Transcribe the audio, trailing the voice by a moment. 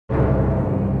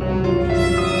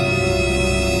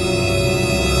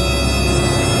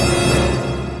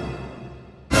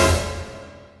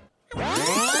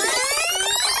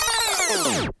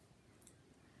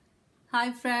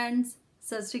Hi friends,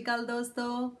 Sat Shri Akal dosto.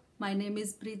 My name is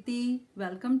Preeti.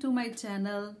 Welcome to my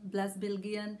channel, Bless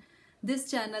Bilgian.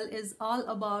 This channel is all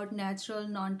about natural,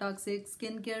 non-toxic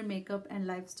skincare, makeup and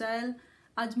lifestyle.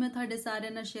 आज मैं ਤੁਹਾਡੇ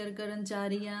ਸਾਰਿਆਂ ਨਾਲ share ਕਰਨ ਜਾ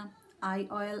ਰਹੀ ਹਾਂ ਆਈ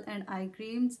oil and I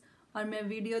creams ਔਰ ਮੈਂ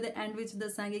ਵੀਡੀਓ ਦੇ ਐਂਡ ਵਿੱਚ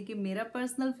ਦੱਸਾਂਗੀ ਕਿ ਮੇਰਾ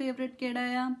ਪਰਸਨਲ ਫੇਵਰਿਟ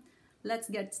ਕਿਹੜਾ ਆ।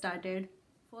 Let's get started.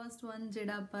 First one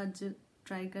ਜਿਹੜਾ ਆਪਾਂ ਅੱਜ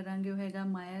ਟਰਾਈ ਕਰਾਂਗੇ ਉਹ ਹੈਗਾ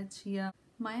ਮਾਇਆ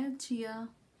ਚੀਆ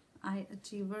ਆਈ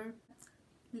ਅਚੀਵਰ।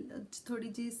 थोड़ी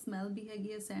जी स्मैल भी हैगी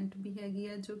है, सेंट भी हैगी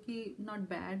है जो कि नॉट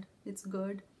बैड, इट्स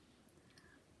गुड।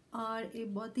 और ये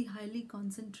बहुत ही हाईली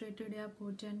कॉन्सनट्रेटेड है,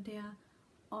 पोटेंट है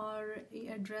और ये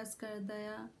एड्रैस करता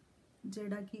है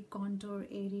जोड़ा कि कॉन्टोर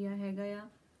एरिया हैगा या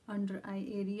अंडर आई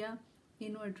एरिया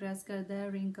इनू एड्रैस करता है।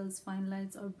 रिंकल्स फाइन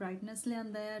लाइन्स और ब्राइटनेस लिया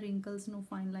है, रिंकल्स नू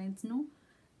फाइन लाइन्स नू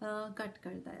कट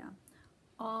करता है।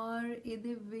 और ये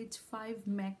 5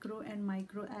 macro and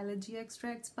micro allergy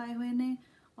extracts पाए हुए ने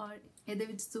और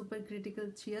ये super critical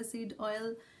chia seed oil,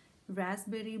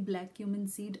 रैसबेरी, black cumin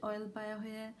seed oil पाया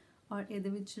हुआ है और ये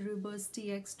reverse T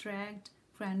extract,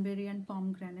 cranberry and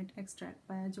pomegranate extract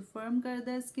पाया जो फर्म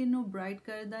करता है, स्किन नू ब्राइट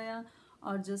करता है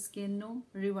और जो स्किन नू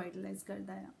रिवाइटलाइज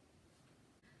करता है।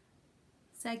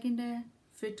 सैकेंड है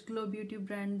फिटग्लो ब्यूटी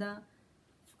ब्रांड दा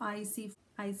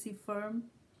IC firm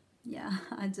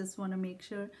I just want to make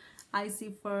sure IC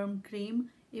firm cream.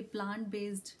 ये प्लांट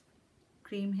बेस्ड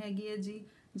क्रीम हैगी है जी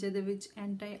जिहदे विच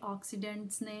एंटी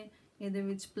ऑक्सीडेंट्स ने, इहदे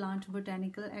विच प्लांट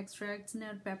बोटैनिकल एक्सट्रैक्ट्स ने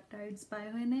और पैपटाइड्स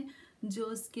पाए हुए ने जो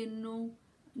स्किन नू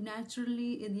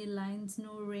नैचुरली इहदी लाइन्स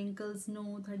नू, रिंकल्स नू,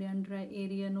 तुहाडे अंडर आई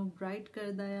एरिया नू ब्राइट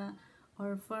करदा आ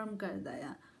और फर्म करदा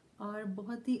आ और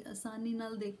बहुत ही आसानी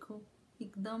नाल देखो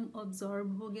एकदम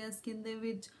ऑब्जॉर्ब हो गया स्किन दे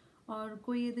विच और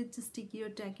कोई इहदे च स्टिकी और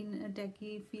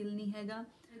टैकी फील नहीं हैगा,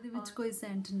 इहदे विच कोई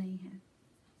सेंट नहीं है।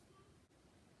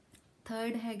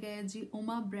 थर्ड हैगा जी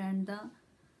उमा ब्रांड दा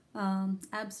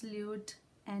एब्सोल्यूट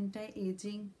एंटी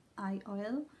एजिंग आई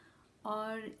ऑयल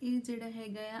और ये जिहड़ा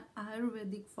हैगा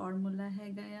आयुर्वेदिक फार्मूला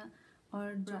हैगा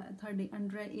और तुहाडे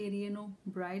अंडर एरिया नू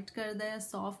ब्राइट करदा है,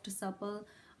 सॉफ्ट सपल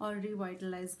और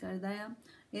रिवाइटलाइज करदा है।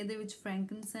 इहदे विच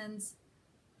फ्रैंकिनसेंस,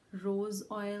 रोज़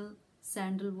ऑयल,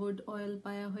 सैंडलवुड ऑयल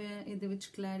पाया हुआ है, इहदे विच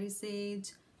क्लैरी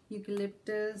सेज,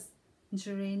 यूकलिप्टस,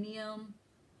 जेरेनियम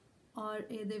और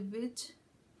इहदे विच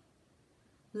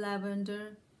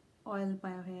लैवेंडर ऑयल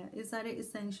पाया हुआ है। ये सारे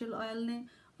इसेंशियल ऑयल ने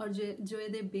और जो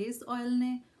ये बेस ऑयल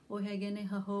ने वो हैगे ने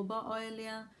हहोबा ऑयल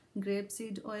या ग्रेप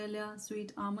सीड ऑयल या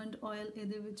स्वीट आमंड ऑयल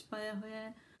ये विच पाया हुआ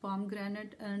है,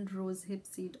 pomegranate and rose hip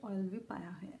seed oil भी पाया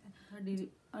हुआ है। साडी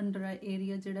अंडर आई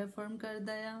एरिया जिहड़ा फर्म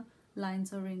करदा है,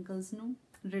 लाइन्स और रिंकल्स नू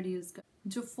रिड्यूस कर।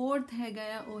 जो फोर्थ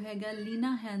हैगा वो हैगा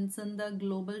लीना हैंसन दा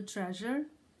global treasure.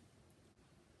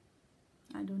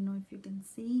 I don't know if you can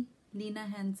see Leena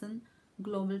Hansen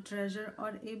global treasure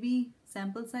और ये भी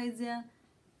सैंपल साइज है।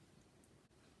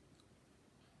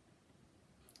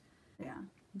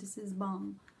 दिस इज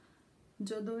बाम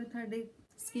जो थोड़े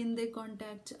स्किन के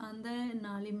कॉन्टैक्ट आंदा है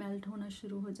नाल ही मेल्ट होना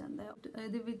शुरू हो जाता है।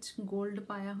 ये विच गोल्ड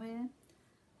पाया हुआ है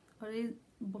और ये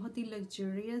बहुत ही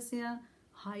लग्जरियस है,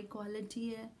 हाई क्वालिटी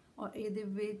है और ये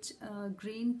विच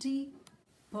green tea,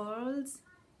 pearls,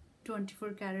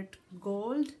 24 carat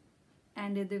gold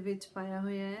and ये विच पाया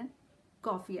हुआ है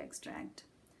कॉफ़ी एक्सट्रैक्ट।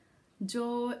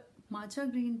 जो माचा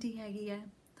ग्रीन टी हैगी है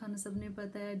थानू सबने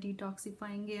पता है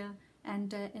डिटॉक्सीफाइंग है,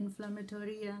 एंटी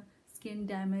इन्फ्लेमेटरी है, स्किन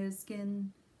डैमेज,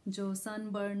 स्किन जो सन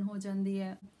बर्न हो जाती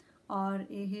है और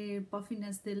ये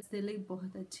पफीनेस दे लई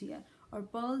बहुत अच्छी है। और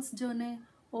पर्ल्स जो ने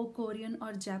वो कोरियन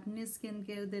और जैपनीज स्किन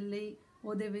केयर दे लई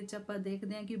ओहदे विच आपां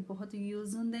देखते हैं कि बहुत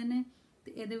यूज़ हुंदे ने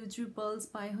ते इहदे विच भी पर्ल्स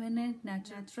पाए हुए ने,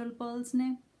 नैचुरल पर्ल्स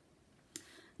ने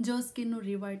जो स्किन नू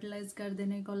रिवाइटलाइज करते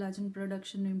हैं, कोलाजन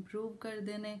प्रोडक्शन इंप्रूव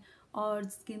करते हैं और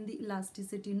स्किन की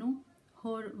इलास्टिसिटी नू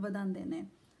होर वधांदे ने।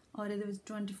 और ये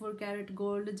 24 कैरेट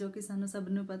गोल्ड जो कि सानू सब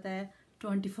नू पता है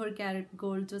 24 कैरेट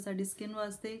गोल्ड जो साडी स्किन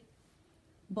वास्ते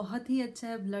बहुत ही अच्छा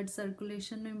है, ब्लड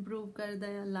सर्कुलेशन इंप्रूव करता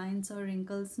है, लाइन्स और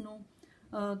रिंकल्स नू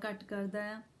कट करता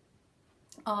है।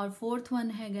 और फोर्थ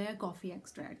वन हैगा कॉफ़ी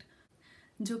एक्सट्रैक्ट।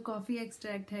 जो कॉफ़ी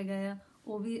एक्सट्रैक्ट हैगा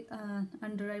वो भी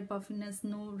अंडर आई पफीनेस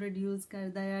नू रिड्यूस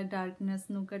करता है, डार्कनेस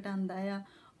नू घटांदा है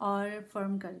और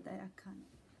फर्म करता है अखां।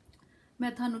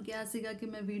 मैं थानू कहा सीगा कि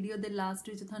मैं वीडियो दे लास्ट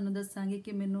विच थानू दसांगी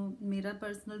कि मैनू मेरा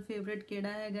पर्सनल फेवरेट किहड़ा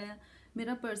हैगा।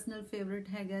 मेरा पर्सनल फेवरेट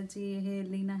हैगा जी ये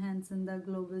लीना हैंसन दा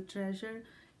ग्लोबल ट्रेजर।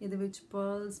 इहदे विच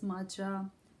पर्ल्स, माचा,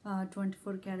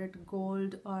 24 कैरेट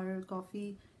गोल्ड और कॉफ़ी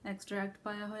एक्सट्रैक्ट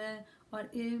पाया हुआ है और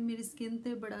ये मेरी स्किन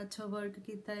ते बड़ा अच्छा वर्क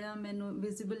किया है। मैनू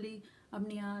विजिबली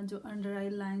अपनी जो अंडर आई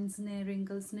लाइन्स ने,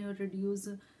 रिंकल्स ने और रिड्यूस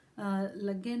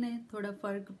लगे ने, थोड़ा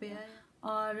फर्क पिया है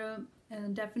और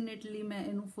डेफिनेटली मैं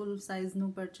इनू फुल साइज़ नू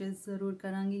परचेज जरूर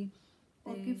करांगी।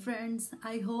 ਓਕੇ ਫਰੈਂਡਸ,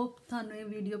 ਆਈ ਹੋਪ ਤੁਹਾਨੂੰ ਇਹ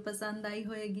ਵੀਡੀਓ ਪਸੰਦ ਆਈ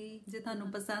ਹੋਏਗੀ। ਜੇ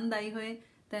ਤੁਹਾਨੂੰ ਪਸੰਦ ਆਈ ਹੋਏ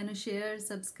ਤਾਂ ਇਹਨੂੰ ਸ਼ੇਅਰ,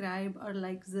 ਸਬਸਕ੍ਰਾਈਬ ਔਰ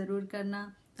ਲਾਈਕ ਜ਼ਰੂਰ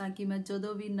ਕਰਨਾ, ਤਾਂ ਕਿ ਮੈਂ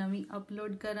ਜਦੋਂ ਵੀ ਨਵੀਂ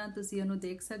ਅਪਲੋਡ ਕਰਾਂ ਤੁਸੀਂ ਉਹਨੂੰ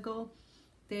ਦੇਖ ਸਕੋ।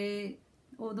 ਤੇ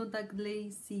ਉਦੋਂ ਤੱਕ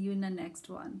ਲਈ ਸੀ you in a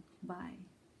next one. Bye.